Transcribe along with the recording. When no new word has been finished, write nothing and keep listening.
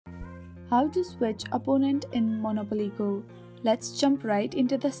How to switch opponent in Monopoly Go. Let's jump right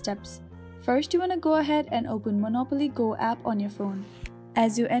into the steps. First, you want to go ahead and open Monopoly Go app on your phone.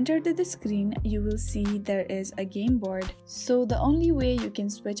 As you enter the screen, you will see there is a game board. So the only way you can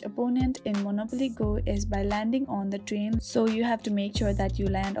switch opponent in Monopoly Go is by landing on the train. So you have to make sure that you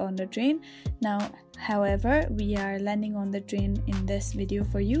land on the train. Now, however, we are landing on the train in this video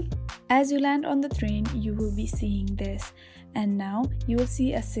for you. As you land on the train, you will be seeing this. And now you will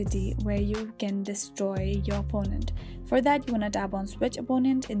see a city where you can destroy your opponent. For that, you want to tap on switch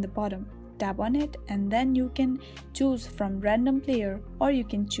opponent in the bottom. Tap on it and then you can choose from random player or you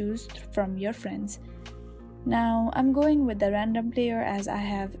can choose from your friends. Now I'm going with the random player as I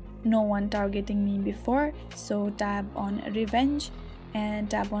have no one targeting me before, so tap on revenge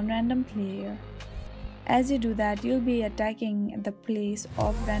and tap on random player. As you do that, you'll be attacking the place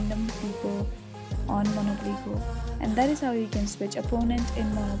of random people on Monopoly Go, and that is how you can switch opponent in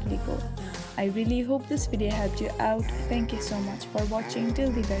Monopoly Go. I really hope this video helped you out. Thank you so much for watching till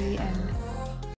the very end.